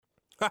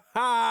Well,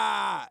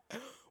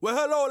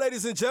 hello,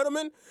 ladies and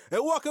gentlemen,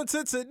 and welcome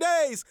to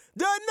today's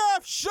The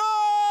NEFF Show!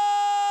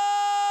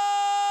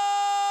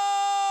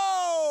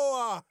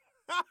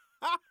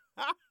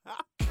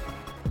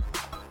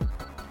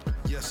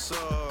 Yes,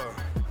 sir.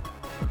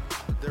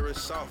 There is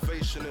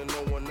salvation in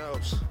no one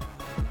else.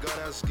 God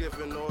has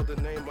given all the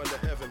name under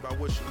heaven by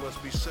which you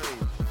must be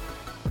saved.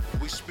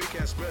 We speak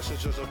as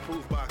messengers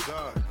approved by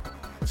God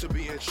to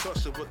be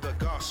entrusted with the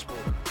gospel.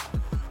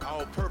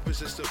 Our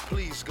purpose is to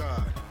please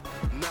God,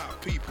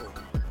 not people.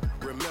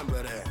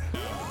 Remember that.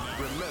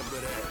 Remember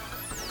that.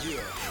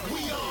 Yeah.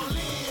 We all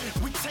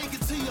in. We take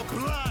it to your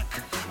block.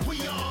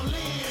 We all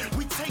in.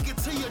 We take it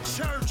to your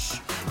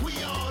church.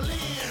 We all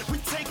in. We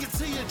take it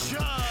to your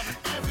job.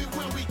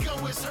 Everywhere we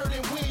go it's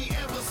hurting. We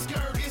ain't ever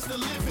scared. It's the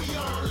living. We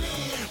all in.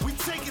 We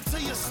take it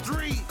to your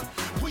street.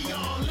 We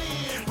all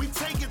in. We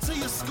take it to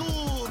your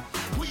school.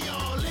 We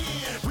all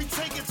in. We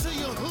take it to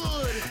your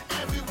hood.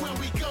 Everywhere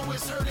we go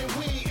it's hurting.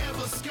 We ain't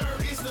ever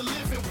scared. It's the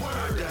living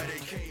word. Daddy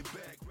came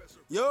back.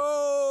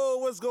 Yo,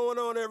 what's going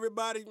on,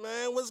 everybody,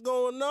 man? What's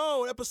going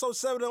on? Episode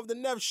 7 of the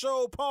NEFF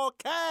Show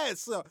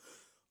podcast.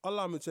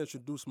 Allow me to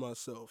introduce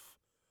myself.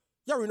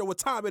 Y'all already know what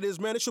time it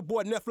is, man. It's your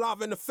boy NEFF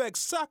Live in Effect,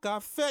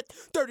 Saka Fett,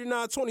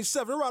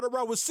 3927, right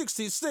around with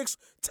 66,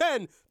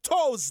 10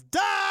 toes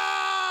down.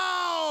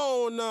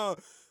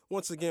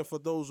 Once again, for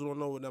those who don't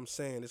know what I'm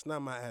saying, it's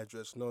not my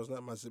address. No, it's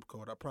not my zip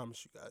code. I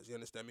promise you guys. You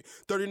understand me?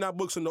 39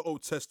 books in the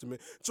Old Testament,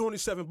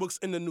 27 books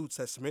in the New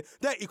Testament.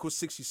 That equals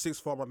 66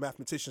 for all my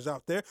mathematicians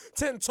out there.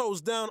 10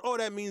 toes down. All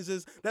that means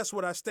is that's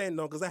what I stand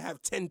on, because I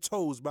have 10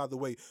 toes, by the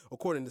way,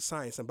 according to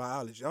science and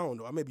biology. I don't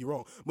know. I may be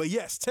wrong. But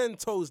yes, 10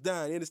 toes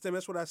down. You understand me?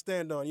 That's what I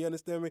stand on. You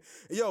understand me?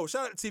 Yo,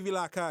 shout out to TV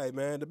Lakai,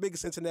 man. The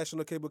biggest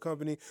international cable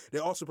company. They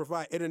also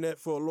provide internet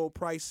for a low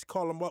price.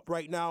 Call them up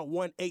right now.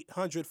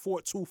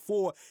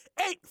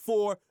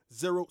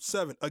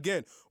 1-800-424-8407.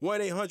 Again,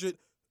 1-800.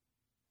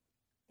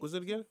 Was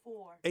it again?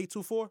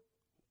 824.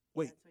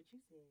 Wait. That's what you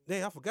said.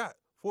 Dang, I forgot.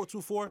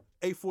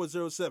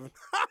 424-8407.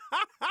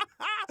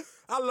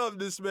 I love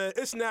this, man.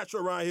 It's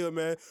natural around here,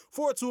 man.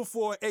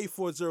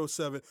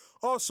 424-8407.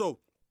 Also,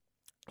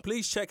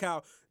 please check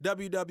out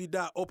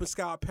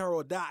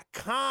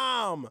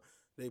www.openskyapparel.com.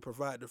 They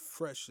provide the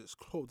freshest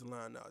clothing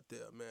line out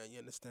there, man. You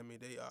understand me?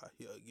 They are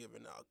here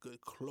giving out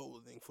good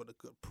clothing for the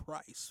good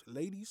price.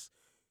 Ladies,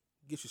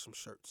 get you some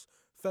shirts.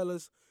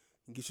 Fellas,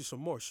 get you some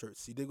more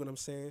shirts. You dig what I'm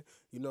saying?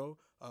 You know,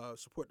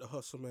 support the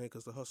hustle, man,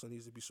 because the hustle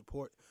needs to be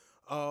support.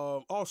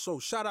 Also,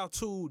 shout out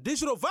to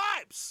Digital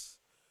Vibes.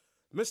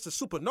 Mr.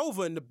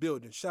 Supernova in the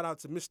building. Shout out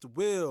to Mr.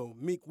 Will,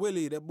 Meek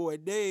Willie, that boy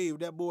Dave,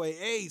 that boy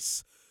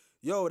Ace.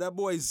 Yo, that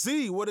boy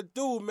Z, what it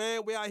do,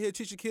 man? We out here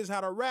teaching kids how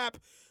to rap.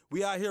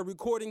 We out here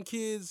recording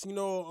kids, you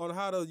know, on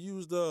how to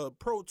use the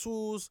Pro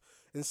Tools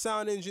and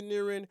sound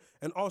engineering.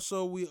 And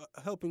also, we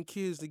helping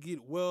kids to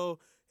get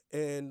well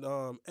and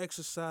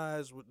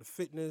exercise with the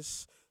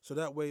fitness, so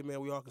that way,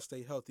 man, we all can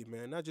stay healthy,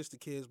 man. Not just the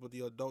kids, but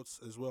the adults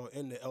as well,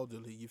 and the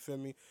elderly, you feel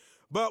me?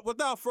 But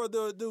without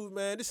further ado,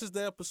 man, this is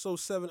the episode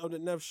 7 of the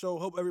NEFF Show.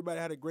 Hope everybody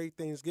had a great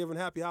Thanksgiving.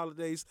 Happy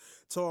holidays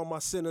to all my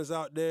sinners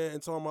out there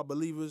and to all my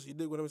believers. You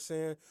dig what I'm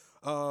saying?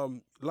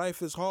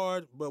 Life is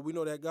hard, but we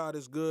know that God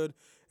is good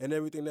in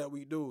everything that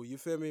we do. You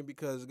feel me?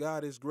 Because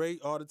God is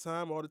great all the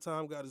time. All the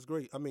time, God is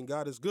great. I mean,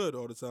 God is good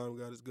all the time.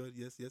 God is good.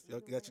 Yes, I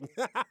got you.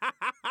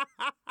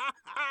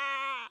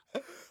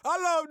 I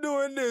love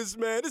doing this,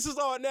 man. This is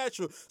all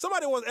natural.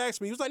 Somebody once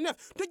asked me, he was like, Neff,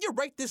 did you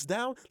write this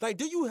down? Like,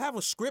 do you have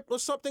a script or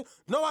something?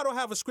 No, I don't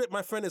have a script,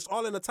 my friend. It's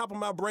all in the top of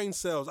my brain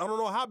cells. I don't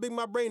know how big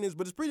my brain is,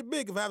 but it's pretty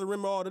big if I have to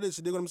remember all of this.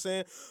 You dig what I'm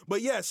saying?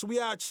 But yes, we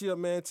out here,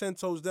 man. 10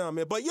 toes down,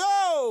 man. But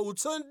yo,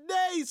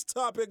 today's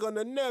topic on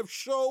the NEFF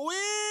Show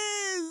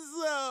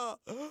is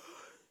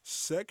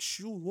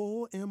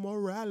sexual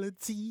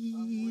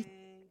immorality.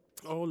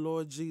 Oh,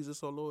 Lord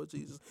Jesus. Oh, Lord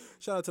Jesus.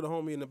 Shout out to the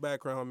homie in the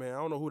background, man. I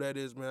don't know who that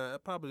is, man.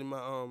 Probably my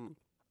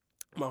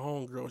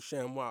homegirl,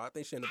 Shamwa. I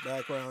think she in the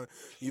background.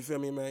 You feel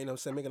me, man? You know what I'm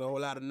saying? Making a whole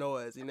lot of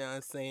noise, you know what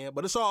I'm saying?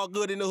 But it's all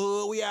good in the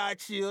hood. We out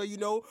here, you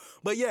know?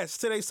 But yes,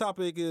 today's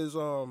topic is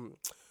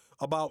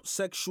about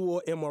sexual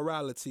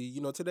immorality.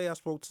 You know, today I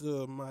spoke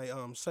to my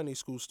Sunday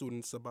school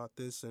students about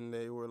this, and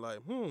they were like,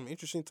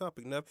 interesting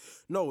topic,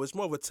 Neff. No, it's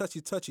more of a touchy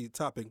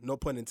topic. No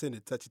pun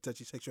intended.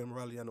 Touchy sexual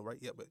immorality. I know, right?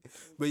 Yeah,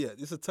 but yeah,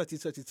 it's a touchy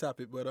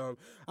topic. But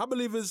I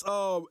believe it's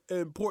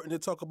important to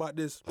talk about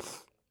this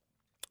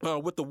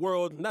with the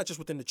world, not just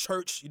within the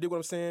church. You dig what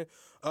I'm saying?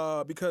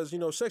 Because, you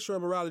know, sexual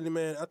immorality,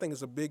 man, I think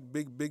it's a big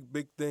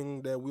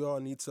thing that we all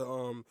need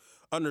to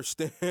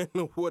understand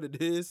what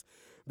it is.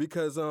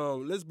 Because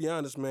let's be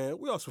honest, man,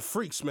 we are some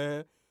freaks,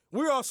 man.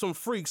 We are some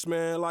freaks,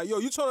 man. Like, yo,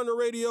 you turn on the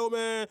radio,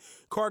 man,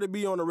 Cardi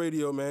B on the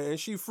radio, man, and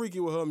she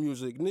freaky with her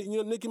music. You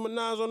know, Nicki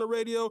Minaj on the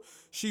radio,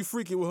 she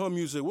freaky with her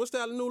music. What's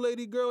that new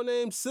lady girl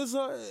named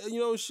SZA?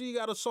 You know, she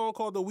got a song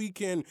called The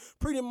Weeknd,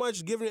 pretty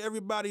much giving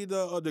everybody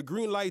the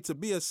green light to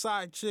be a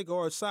side chick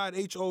or a side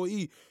HOE.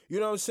 You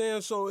know what I'm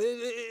saying? So,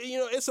 you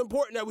know, it's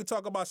important that we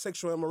talk about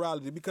sexual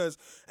immorality because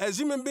as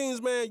human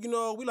beings, man, you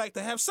know, we like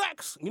to have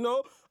sex, you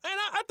know. And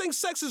I think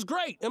sex is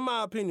great, in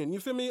my opinion. You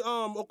feel me?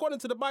 According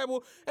to the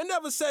Bible, it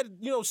never said,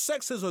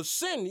 sex is a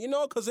sin,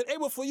 because in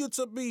able for you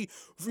to be,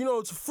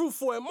 to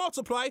fruitful and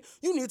multiply,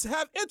 you need to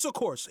have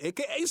intercourse,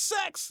 aka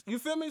sex. You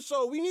feel me?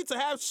 So we need to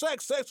have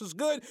sex. Sex is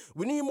good.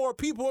 We need more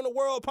people in the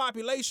world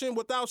population.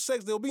 Without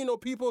sex, there'll be no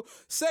people.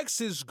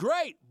 Sex is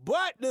great,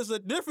 but there's a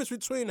difference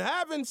between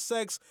having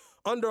sex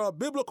under a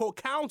biblical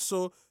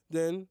counsel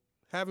than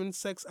having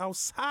sex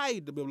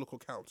outside the biblical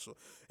counsel,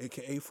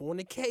 aka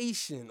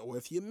fornication, or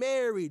if you're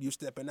married, you're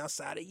stepping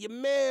outside of your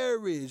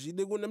marriage. You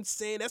dig what I'm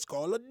saying? That's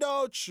called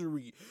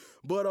adultery.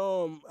 But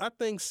I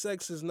think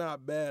sex is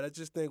not bad. I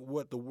just think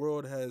what the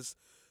world has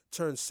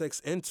turned sex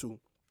into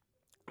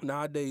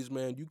nowadays,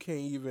 man, you can't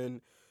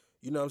even,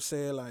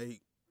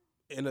 like,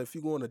 and if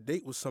you go on a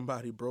date with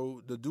somebody,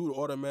 bro, the dude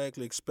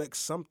automatically expects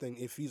something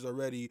if he's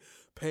already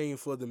paying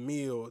for the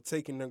meal,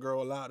 taking the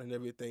girl out and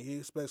everything. He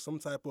expects some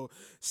type of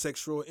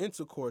sexual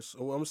intercourse, you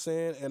know what I'm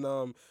saying?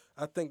 And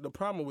I think the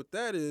problem with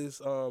that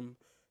is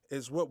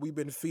what we've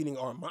been feeding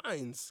our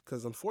minds.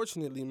 Because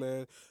unfortunately,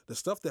 man, the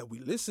stuff that we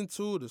listen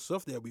to, the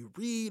stuff that we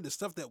read, the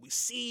stuff that we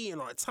see in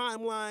our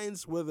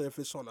timelines, whether if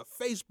it's on a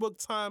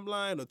Facebook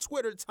timeline, a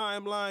Twitter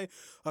timeline,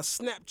 a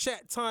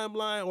Snapchat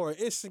timeline, or an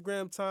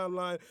Instagram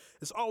timeline,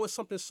 it's always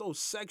something so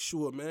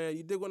sexual, man.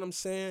 You dig what I'm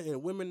saying?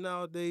 And women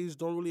nowadays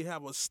don't really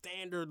have a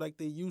standard like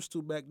they used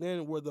to back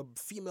then, where the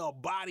female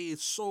body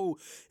is so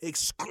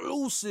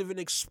exclusive and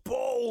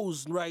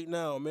exposed right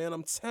now, man.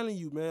 I'm telling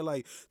you, man,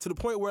 like, to the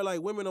point where,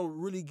 like, women are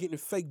really getting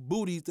fake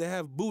booties to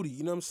have booty,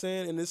 you know what I'm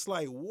saying? And it's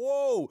like,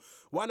 whoa,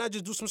 why not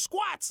just do some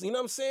squats, you know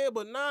what I'm saying?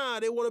 But nah,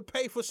 they want to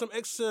pay for some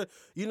extra,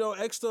 I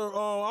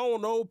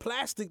don't know,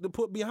 plastic to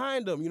put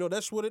behind them.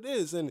 That's what it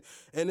is. And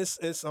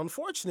it's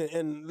unfortunate.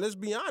 And let's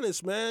be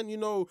honest, man,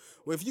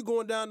 if you're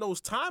going down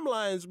those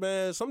timelines,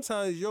 man,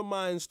 sometimes your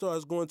mind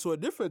starts going to a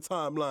different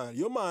timeline.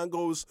 Your mind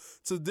goes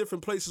to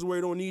different places where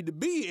it don't need to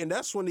be, and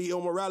that's when the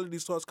immorality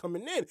starts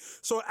coming in.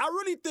 So I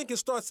really think it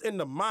starts in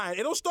the mind.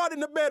 It don't start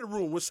in the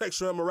bedroom with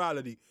sexual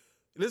immorality.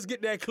 Let's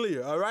get that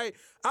clear, all right?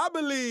 I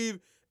believe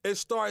it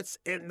starts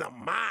in the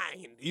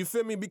mind. You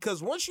feel me?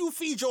 Because once you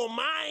feed your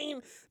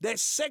mind that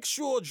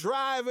sexual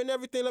drive and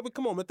everything,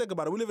 come on, man, think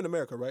about it. We live in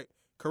America, right?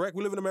 Correct?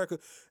 We live in America,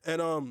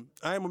 and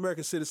I am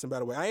American citizen, by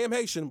the way. I am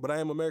Haitian, but I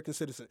am American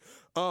citizen.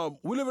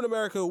 We live in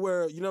America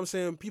where,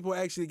 people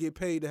actually get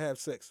paid to have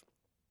sex.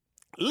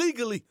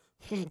 Legally.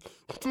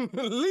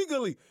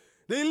 Legally.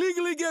 They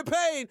legally get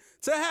paid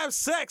to have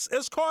sex.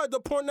 It's called the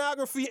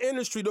pornography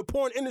industry, the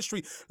porn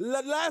industry.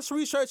 Last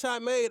research I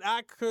made,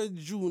 I kid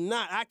you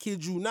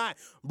not,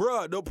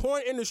 bruh, the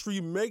porn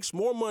industry makes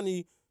more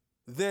money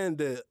than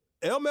the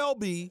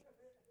MLB,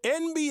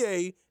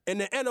 NBA,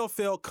 and the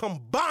NFL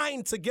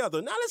combined together.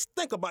 Now let's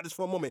think about this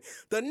for a moment.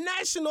 The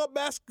National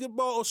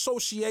Basketball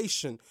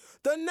Association,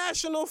 the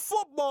National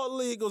Football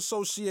League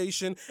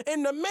Association,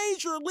 and the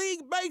Major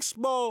League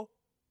Baseball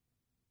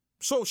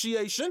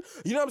Association,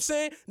 you know what I'm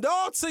saying? They're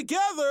all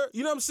together,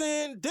 you know what I'm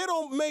saying? They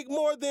don't make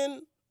more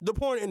than the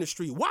porn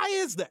industry. Why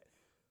is that?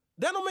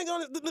 They don't make,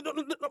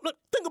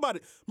 think about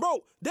it. Bro,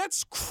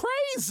 that's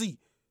crazy.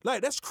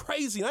 Like, that's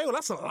crazy.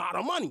 That's a lot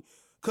of money.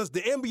 Because the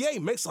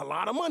NBA makes a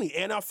lot of money.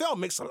 NFL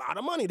makes a lot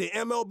of money. The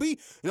MLB, you know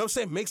what I'm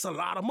saying, makes a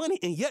lot of money.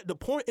 And yet the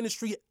porn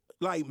industry,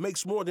 like,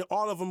 makes more than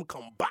all of them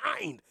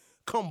combined.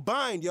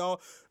 Combined, y'all.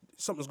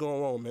 Something's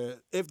going on, man.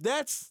 If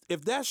that's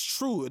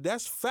true, if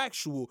that's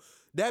factual,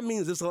 that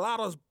means there's a lot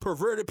of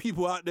perverted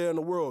people out there in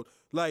the world.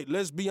 Like,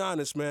 let's be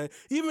honest, man.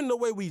 Even the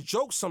way we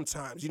joke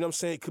sometimes, you know what I'm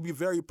saying, it could be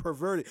very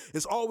perverted.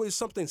 It's always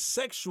something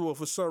sexual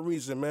for some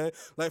reason, man.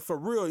 Like, for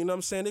real, you know what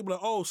I'm saying? They be like,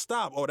 oh,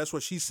 stop. Oh, that's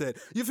what she said.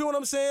 You feel what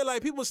I'm saying?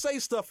 Like, people say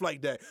stuff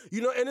like that,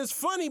 and it's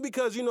funny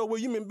because, we're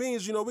human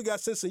beings, we got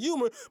sense of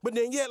humor, but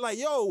then yet, like,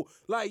 yo,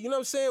 like, you know what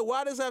I'm saying?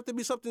 Why does it have to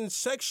be something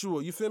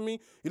sexual? You feel me?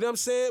 You know what I'm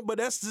saying? But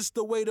that's just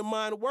the way the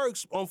mind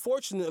works,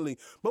 unfortunately.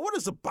 But what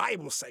does the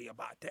Bible say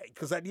about that?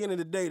 Because at the end of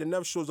the day, the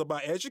NEFF show is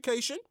about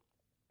education,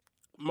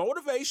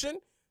 motivation,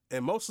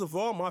 and most of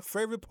all, my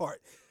favorite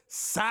part,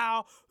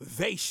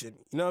 salvation.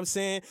 You know what I'm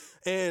saying?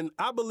 And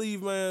I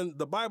believe, man,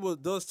 the Bible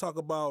does talk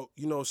about,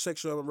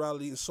 sexual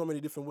immorality in so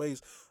many different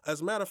ways. As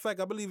a matter of fact,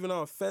 I believe in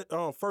 1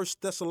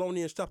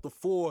 Thessalonians chapter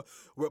 4,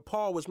 where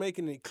Paul was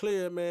making it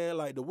clear, man,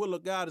 like the will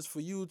of God is for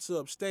you to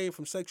abstain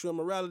from sexual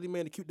immorality,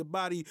 man, to keep the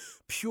body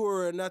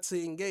pure and not to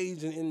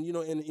engage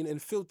in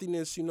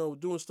filthiness,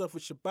 doing stuff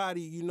with your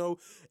body,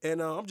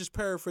 And I'm just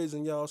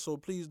paraphrasing, y'all, so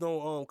please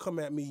don't come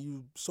at me,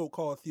 you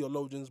so-called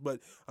theologians, but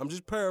I'm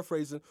just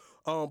paraphrasing.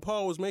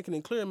 Paul was making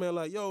it clear, man,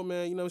 like, yo,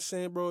 man, you know what I'm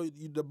saying, bro,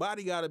 the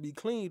body got to be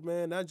cleaned,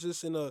 man, not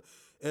just in a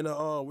in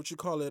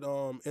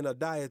a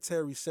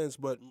dietary sense,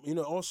 but,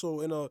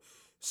 also in a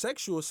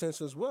sexual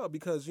sense as well,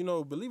 because,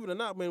 believe it or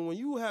not, man, when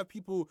you have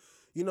people,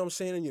 you know what I'm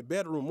saying, in your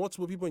bedroom,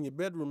 multiple people in your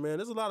bedroom, man,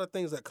 there's a lot of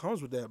things that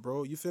comes with that,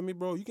 bro. You feel me,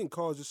 bro? You can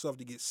cause yourself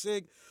to get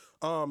sick.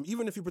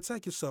 even if you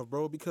protect yourself,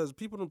 bro, because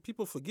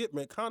people forget,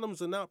 man, condoms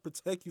do not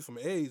protect you from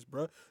AIDS,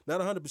 bro.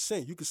 Not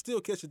 100%. You can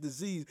still catch a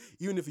disease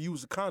even if you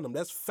use a condom.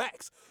 That's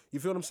facts. You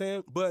feel what I'm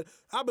saying? But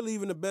I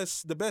believe in the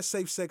best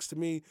safe sex to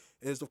me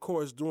is, of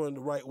course, doing the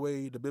right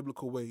way, the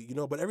biblical way, you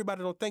know, but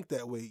everybody don't think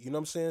that way, you know what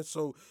I'm saying?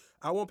 So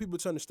I want people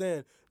to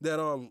understand that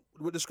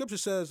what the scripture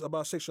says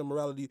about sexual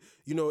immorality,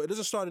 you know, it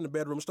doesn't start in the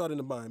bedroom, it starts in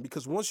the mind.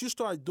 Because once you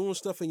start doing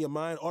stuff in your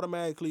mind,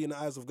 automatically in the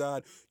eyes of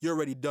God, you're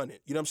already done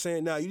it. You know what I'm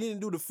saying? Now, you didn't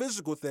do the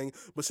physical thing,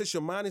 but since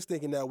your mind is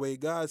thinking that way,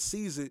 God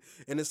sees it,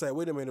 and it's like,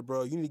 wait a minute,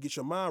 bro, you need to get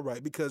your mind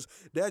right. Because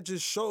that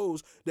just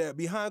shows that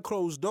behind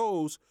closed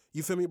doors,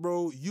 you feel me,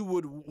 bro, you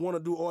would want to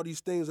do all these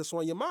things that's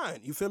on your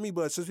mind. You feel me?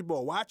 But since people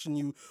are watching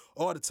you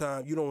all the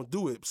time, you don't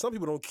do it. Some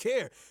people don't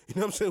care, you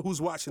know what I'm saying,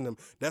 who's watching them.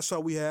 That's why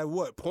we have,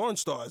 porn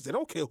stars. They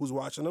don't care who's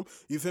watching them.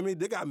 You feel me?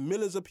 They got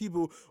millions of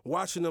people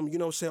watching them, you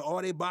know what I'm saying, all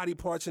their body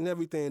parts and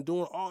everything,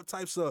 doing all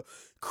types of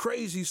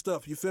crazy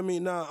stuff. You feel me?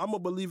 Now, I'm a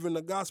believer in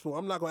the gospel.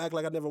 I'm not going to act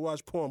like I never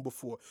watched porn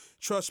before.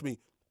 Trust me.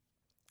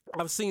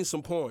 I've seen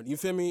some porn, you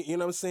feel me? You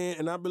know what I'm saying?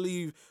 And I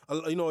believe,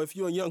 you know, if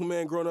you're a young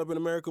man growing up in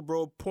America,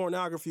 bro,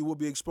 pornography will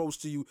be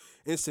exposed to you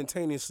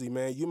instantaneously,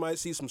 man. You might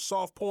see some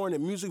soft porn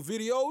and music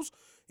videos,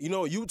 you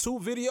know,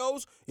 YouTube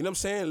videos, you know what I'm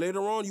saying?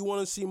 Later on, you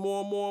want to see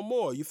more and more and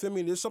more. You feel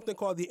me? There's something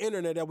called the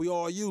internet that we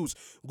all use.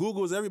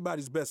 Google is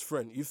everybody's best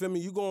friend. You feel me?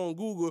 You go on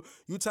Google,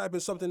 you type in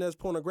something that's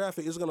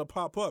pornographic, it's going to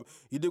pop up.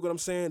 You dig what I'm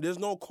saying? There's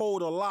no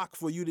code or lock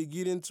for you to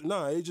get into.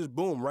 Nah, it just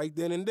boom, right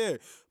then and there.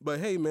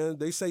 But hey, man,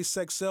 they say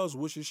sex sells,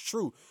 which is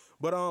true.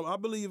 But I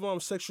believe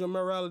sexual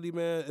immorality,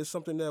 man, is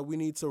something that we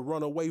need to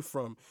run away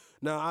from.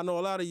 Now, I know a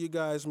lot of you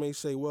guys may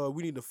say, well,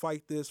 we need to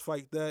fight this,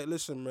 fight that.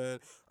 Listen, man,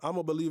 I'm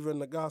a believer in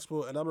the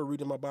gospel, and I've been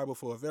reading my Bible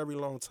for a very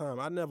long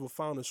time. I never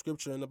found a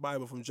scripture in the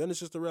Bible from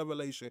Genesis to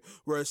Revelation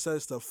where it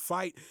says to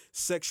fight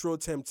sexual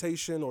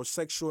temptation or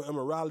sexual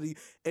immorality,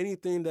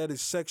 anything that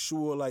is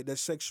sexual, like that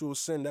sexual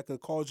sin that can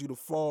cause you to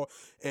fall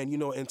and, you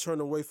know, and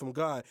turn away from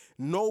God.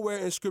 Nowhere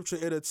in scripture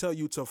it'll tell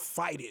you to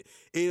fight it.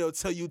 It'll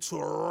tell you to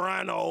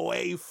run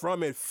away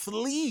from it.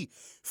 Flee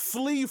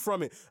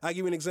from it. I give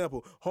you an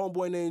example.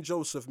 Homeboy named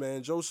Joseph, man.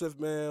 Joseph,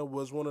 man,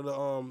 was one of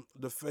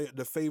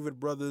the favorite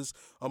brothers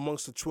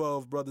amongst the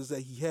 12 brothers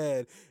that he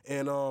had.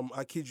 And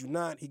I kid you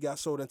not, he got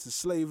sold into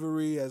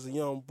slavery as a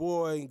young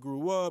boy and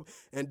grew up.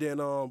 And then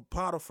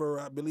Potiphar,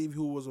 I believe,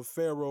 who was a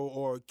pharaoh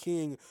or a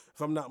king,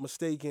 if I'm not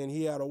mistaken,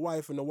 he had a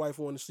wife, and the wife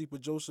wanted to sleep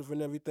with Joseph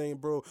and everything,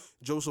 bro.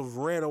 Joseph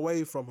ran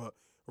away from her.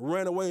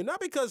 Ran away,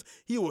 not because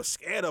he was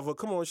scared of her.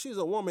 Come on, she's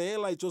a woman.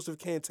 Ain't like Joseph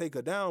can't take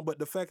her down. But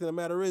the fact of the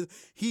matter is,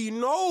 he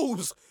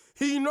knows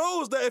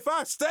that if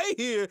I stay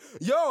here,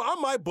 yo, I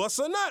might bust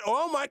a nut, or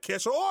I might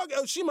catch her, or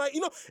she might,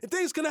 you know,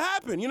 things can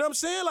happen. You know what I'm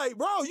saying? Like,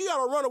 bro, you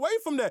gotta run away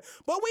from that.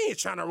 But we ain't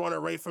trying to run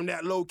away from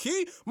that low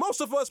key.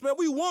 Most of us, man,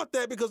 we want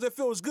that because it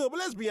feels good. But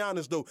let's be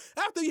honest though,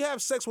 after you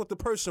have sex with the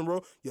person,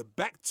 bro, you're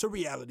back to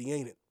reality,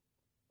 ain't it?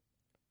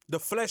 The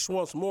flesh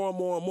wants more and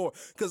more and more.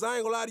 Because I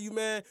ain't gonna lie to you,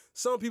 man.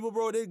 Some people,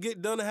 bro, they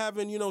get done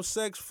having, you know,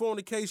 sex,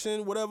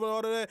 fornication, whatever,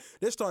 all of that.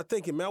 They start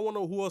thinking, man, I want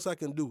to know who else I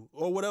can do.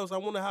 Or what else? I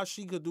wonder how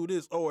she could do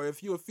this. Or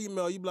if you're a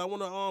female, you be like, I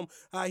wonder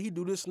how he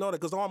do this and all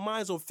that. Because our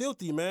minds are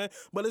filthy, man.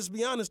 But let's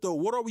be honest, though.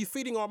 What are we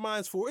feeding our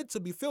minds for? It to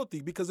be filthy.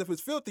 Because if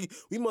it's filthy,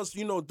 we must,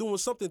 you know, doing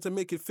something to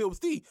make it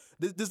filthy.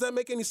 Does that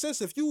make any sense?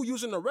 If you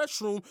using the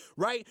restroom,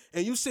 right,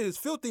 and you say it's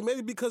filthy,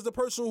 maybe because the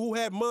person who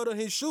had mud on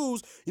his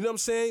shoes, you know what I'm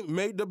saying,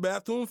 made the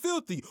bathroom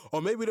filthy. Or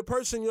maybe the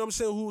person, you know what I'm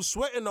saying, who was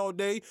sweating all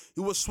day,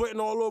 he was sweating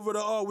all over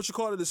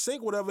the, the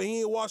sink, whatever, he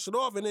ain't washed it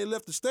off and they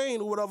left the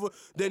stain or whatever,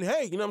 then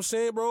hey, you know what I'm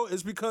saying, bro,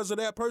 it's because of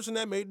that person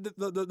that made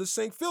the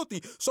sink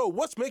filthy. So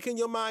what's making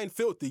your mind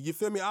filthy? You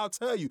feel me? I'll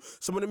tell you.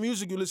 Some of the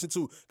music you listen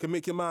to can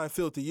make your mind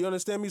filthy. You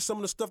understand me? Some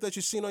of the stuff that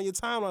you've seen on your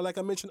timeline, like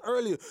I mentioned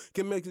earlier,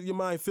 can make your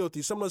mind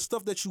filthy. Some of the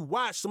stuff that you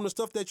watch, some of the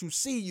stuff that you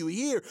see, you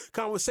hear,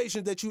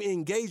 conversations that you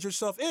engage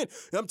yourself in.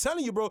 I'm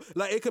telling you, bro,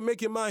 like it can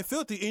make your mind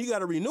filthy and you got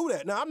to renew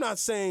that. Now, I'm not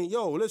saying,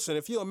 yo, listen,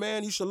 if you're a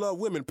man, you should love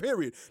women,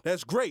 period.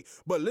 That's great.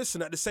 But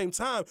listen, at the same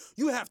time,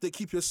 you have to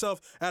keep yourself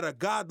at a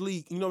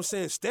godly, you know what I'm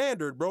saying,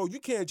 standard, bro. You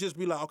can't just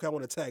be like, okay, I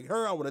want to tag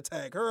her, I want to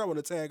tag her, I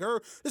want to tag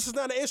her. This is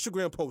not an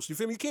Instagram post, you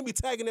feel me? You can't be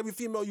tagging every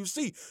female you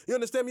see. You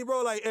understand me,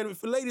 bro? Like, and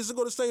if ladies are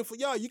going to same for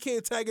y'all, you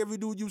can't tag every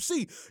dude you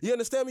see. You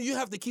understand me? You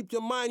have to keep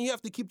your mind, you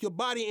have to keep your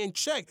body in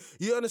check.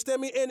 You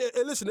understand me? And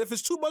listen, if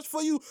it's too much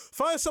for you,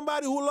 find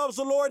somebody who loves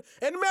the Lord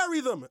and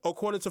marry them.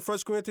 According to 1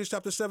 Corinthians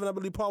chapter 7, I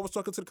believe Paul was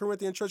talking to the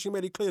Corinthian church, he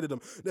made it clear to them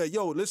that,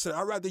 yo, listen,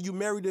 I'd rather you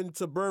marry than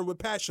to burn with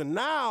passion.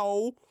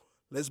 Now,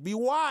 let's be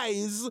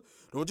wise.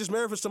 Don't just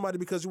marry for somebody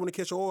because you want to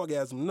catch an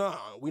orgasm. Nah,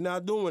 we're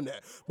not doing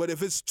that. But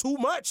if it's too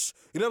much,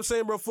 you know what I'm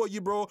saying, bro, for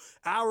you, bro,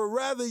 I would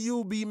rather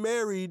you be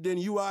married than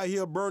you out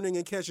here burning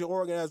and catching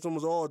orgasms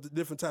with all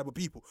different type of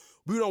people.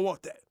 We don't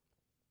want that.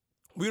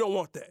 We don't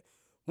want that.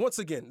 Once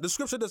again, the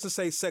scripture doesn't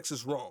say sex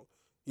is wrong.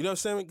 You know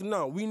what I'm saying?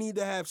 No, we need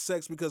to have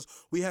sex because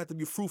we have to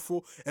be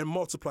fruitful and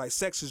multiply.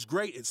 Sex is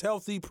great. It's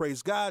healthy.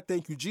 Praise God.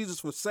 Thank you,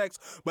 Jesus, for sex.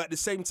 But at the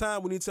same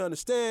time, we need to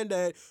understand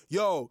that,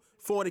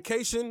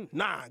 fornication,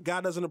 nah,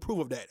 God doesn't approve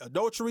of that.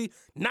 Adultery,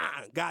 nah,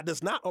 God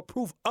does not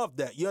approve of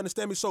that. You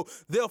understand me? So,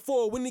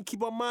 therefore, we need to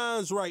keep our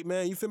minds right,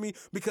 man. You feel me?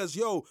 Because,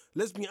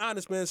 let's be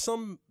honest, man.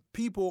 Some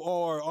people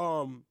are,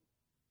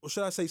 or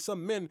should I say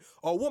some men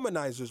are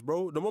womanizers,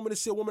 bro. The moment they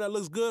see a woman that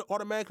looks good,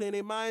 automatically in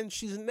their mind,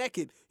 she's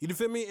naked. You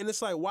feel me? And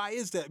it's like, why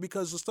is that?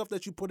 Because the stuff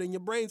that you put in your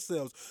brain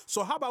cells.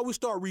 So how about we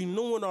start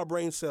renewing our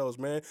brain cells,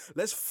 man?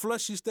 Let's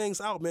flush these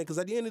things out, man. Because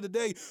at the end of the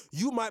day,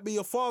 you might be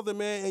a father,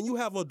 man, and you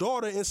have a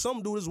daughter, and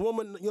some dude, this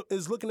woman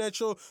is looking at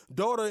your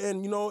daughter,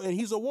 and and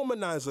he's a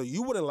womanizer.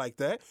 You wouldn't like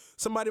that.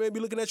 Somebody may be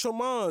looking at your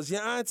moms,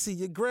 your auntie,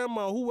 your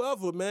grandma,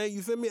 whoever, man.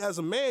 You feel me? As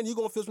a man, you're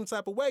gonna feel some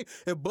type of way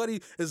if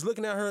buddy is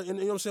looking at her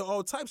in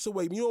all types of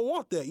ways. You don't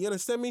want that. You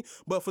understand me?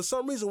 But for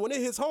some reason, when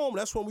it hits home,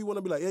 that's when we want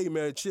to be like, hey,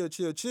 man, chill,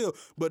 chill, chill.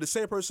 But the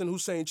same person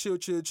who's saying chill,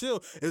 chill,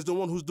 chill is the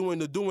one who's doing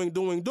the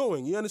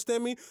doing. You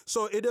understand me?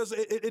 So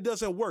it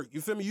doesn't work. You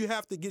feel me? You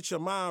have to get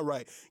your mind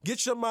right.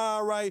 Get your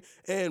mind right,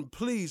 and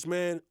please,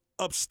 man,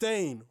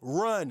 abstain,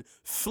 run,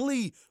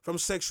 flee from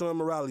sexual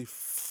immorality.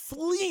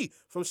 Flee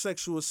from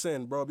sexual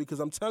sin, bro, because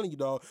I'm telling you,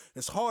 dog,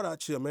 it's hard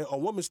out here, man. A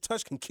woman's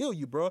touch can kill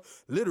you, bro.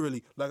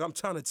 Literally. Like I'm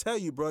trying to tell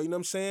you, bro. You know what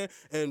I'm saying?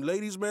 And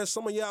ladies, man,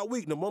 some of y'all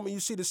weak. The moment you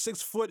see the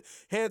 6-foot,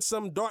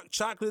 handsome, dark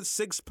chocolate,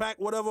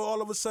 6-pack, whatever,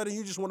 all of a sudden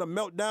you just want to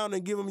melt down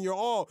and give him your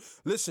all.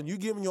 Listen, you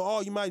give him your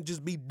all, you might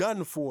just be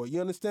done for. You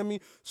understand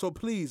me? So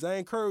please, I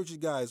encourage you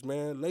guys,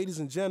 man, ladies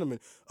and gentlemen,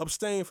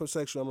 abstain from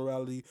sexual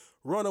immorality.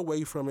 Run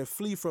away from it.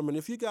 Flee from it.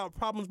 If you got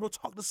problems, bro,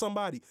 talk to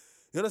somebody.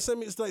 You understand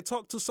me? It's like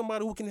talk to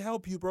somebody who can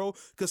help you, bro.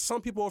 Because some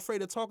people are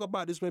afraid to talk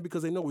about this, man,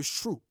 because they know it's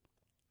true.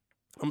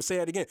 I'm going to say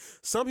that again.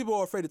 Some people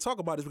are afraid to talk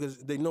about this because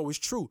they know it's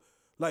true.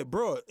 Like,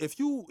 bro, if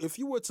you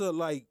were to,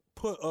 like,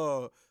 put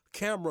a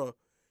camera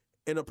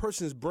in a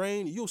person's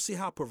brain, you'll see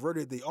how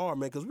perverted they are,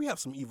 man, because we have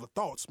some evil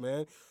thoughts,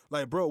 man.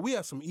 Like, bro, we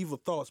have some evil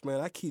thoughts,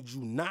 man. I kid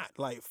you not.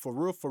 Like, for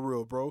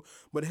real, bro.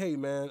 But, hey,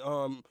 man,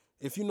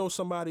 if you know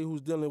somebody who's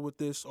dealing with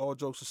this, all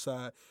jokes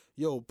aside,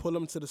 pull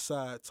them to the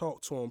side,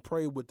 talk to them,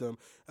 pray with them,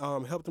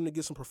 help them to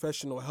get some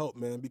professional help,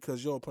 man,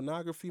 because,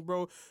 pornography,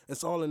 bro,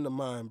 it's all in the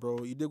mind,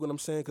 bro. You dig what I'm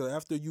saying? Because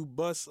after you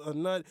bust a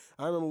nut,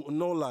 I remember,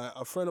 no lie,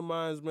 a friend of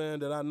mine, man,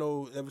 that I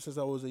know ever since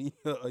I was a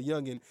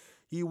youngin',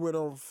 he went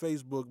on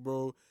Facebook,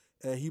 bro,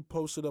 and he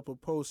posted up a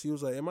post. He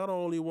was like, am I the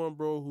only one,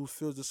 bro, who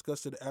feels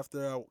disgusted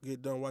after I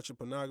get done watching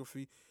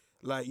pornography?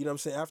 Like, you know what I'm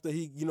saying? After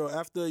he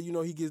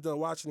gets done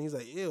watching, he's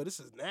like, ew, this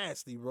is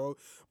nasty, bro.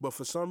 But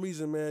for some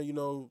reason, man,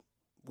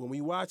 when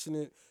we watching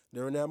it,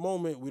 during that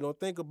moment, we don't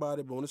think about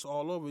it. But when it's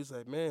all over, it's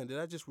like, man, did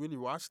I just really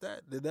watch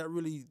that? Did that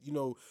really, you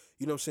know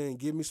what I'm saying,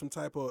 give me some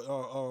type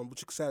of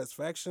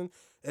satisfaction?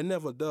 It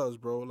never does,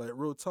 bro. Like,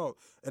 real talk.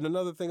 And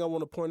another thing I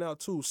want to point out,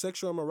 too,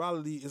 sexual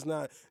immorality is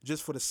not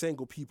just for the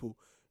single people.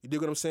 You dig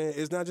what I'm saying?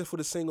 It's not just for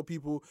the single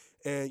people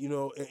and,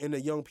 and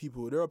the young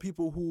people. There are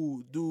people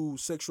who do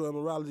sexual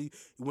immorality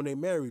when they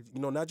married,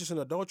 not just in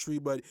adultery,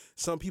 but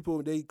some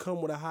people, they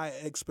come with a high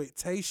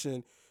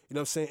expectation, you know what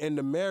I'm saying, in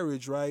the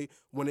marriage, right,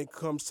 when it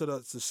comes to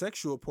the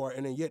sexual part,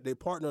 and then yet their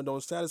partner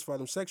don't satisfy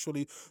them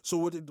sexually. So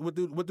what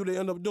do they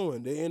end up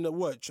doing? They end up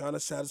what? Trying to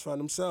satisfy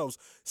themselves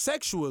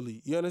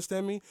sexually. You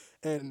understand me?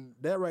 And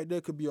that right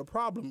there could be a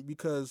problem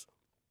because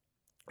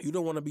you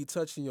don't want to be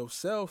touching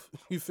yourself,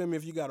 you feel me,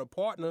 if you got a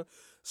partner.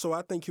 So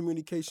I think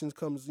communications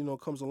comes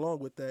along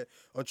with that,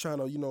 or trying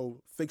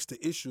to, fix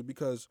the issue,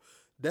 because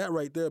that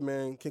right there,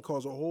 man, can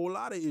cause a whole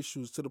lot of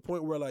issues to the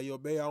point where, like, yo,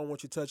 babe, I don't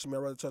want you touching me.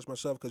 I'd rather touch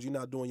myself because you're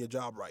not doing your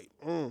job right.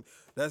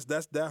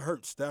 That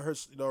hurts. That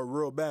hurts,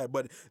 real bad.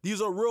 But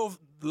these are real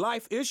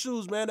life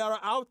issues, man, that are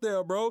out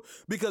there, bro.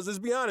 Because let's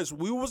be honest,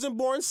 we wasn't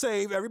born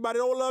saved. Everybody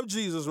don't love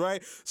Jesus,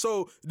 right?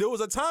 So there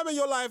was a time in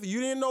your life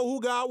you didn't know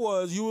who God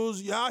was. You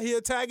was out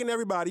here tagging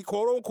everybody,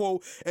 quote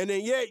unquote, and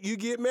then yet you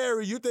get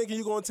married. You thinking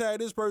you're gonna tag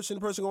this person,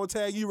 the person gonna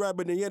tag you, right?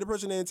 But then the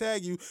person didn't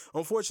tag you.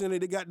 Unfortunately,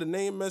 they got the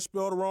name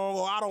misspelled wrong,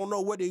 or I don't know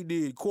what they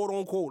did, quote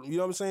unquote. You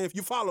know what I'm saying? If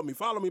you follow me,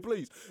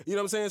 please. You know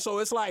what I'm saying? So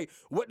it's like,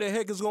 what the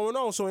heck is going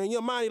on? So in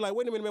your mind, you're like,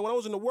 wait a minute, man. When I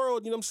was in the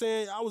world, you know what I'm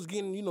saying, I was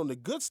getting, the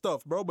good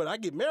stuff, bro. But I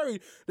get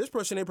married, this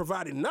person ain't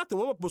providing nothing.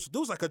 What am I supposed to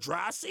do? It's like a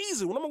dry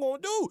season. What am I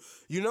going to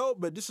do?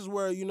 But this is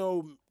where,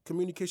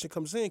 communication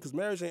comes in, because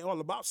marriage ain't all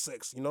about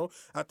sex,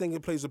 I think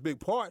it plays a big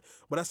part,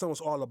 but that's not what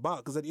it's all about,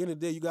 because at the end of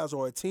the day, you guys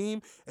are a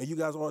team, and you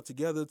guys are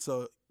together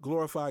to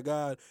glorify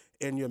God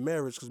in your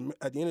marriage, because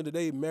at the end of the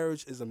day,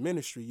 marriage is a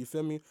ministry, you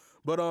feel me?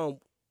 But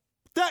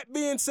that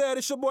being said,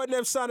 it's your boy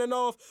NEFF signing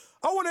off.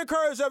 I want to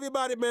encourage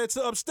everybody, man,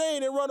 to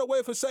abstain and run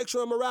away from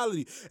sexual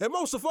immorality. And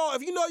most of all,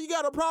 if you know you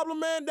got a problem,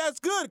 man, that's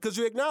good because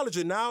you acknowledge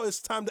it. Now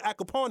it's time to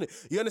act upon it.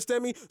 You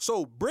understand me?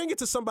 So bring it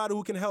to somebody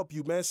who can help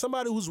you, man.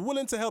 Somebody who's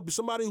willing to help you.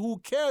 Somebody who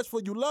cares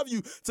for you, love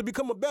you, to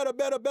become a better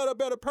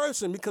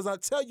person. Because I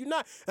tell you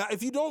not,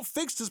 if you don't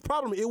fix this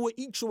problem, it will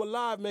eat you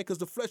alive, man, because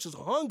the flesh is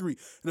hungry.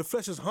 And the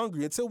flesh is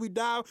hungry. Until we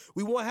die,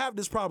 we won't have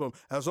this problem.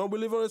 As long as we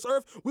live on this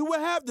earth, we will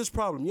have this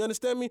problem. You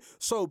understand me?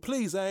 So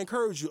please, I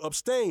encourage you,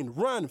 abstain,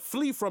 run,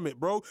 flee from it,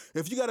 bro.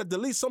 If you got to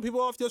delete some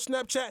people off your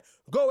Snapchat,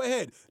 go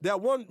ahead.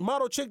 That one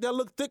model chick that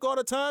look thick all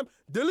the time,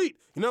 delete.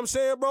 You know what I'm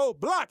saying, bro?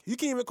 Block. You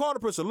can't even call the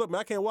person. Look,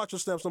 man, I can't watch your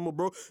snaps no more,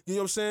 bro. You know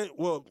what I'm saying?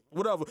 Well,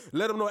 whatever.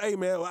 Let them know, hey,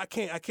 man, I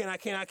can't.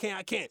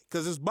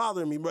 Because it's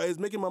bothering me, bro. It's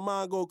making my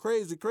mind go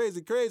crazy.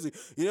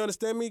 You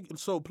understand me?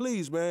 So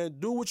please, man,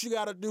 do what you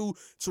got to do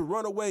to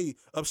run away,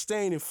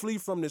 abstain, and flee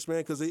from this, man,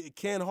 because it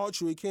can hurt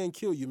you. It can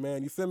kill you,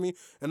 man. You feel me?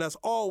 And that's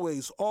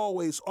always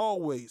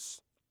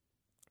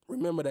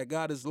remember that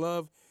God is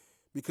love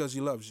because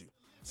he loves you.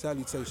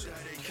 Salutations.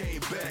 They came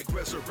back,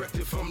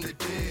 resurrected from the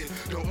dead.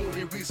 The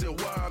only reason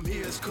why I'm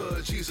here is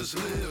cause Jesus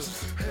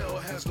lives. Hell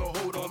has no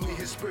hold on me,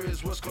 his spirit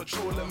is what's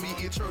controlling me.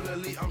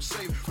 Eternally I'm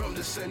safe from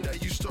the sin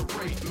that used to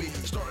rape me.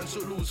 Starting to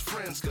lose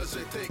friends cause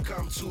they think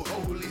I'm too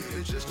holy.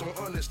 They just don't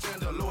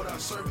understand the Lord I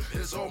serve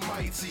is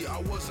almighty.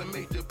 I wasn't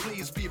made to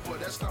please people,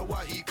 that's not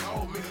why he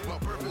called me. My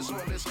purpose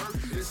on this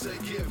earth is to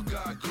give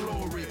God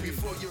glory.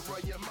 Before you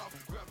run your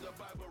mouth, grab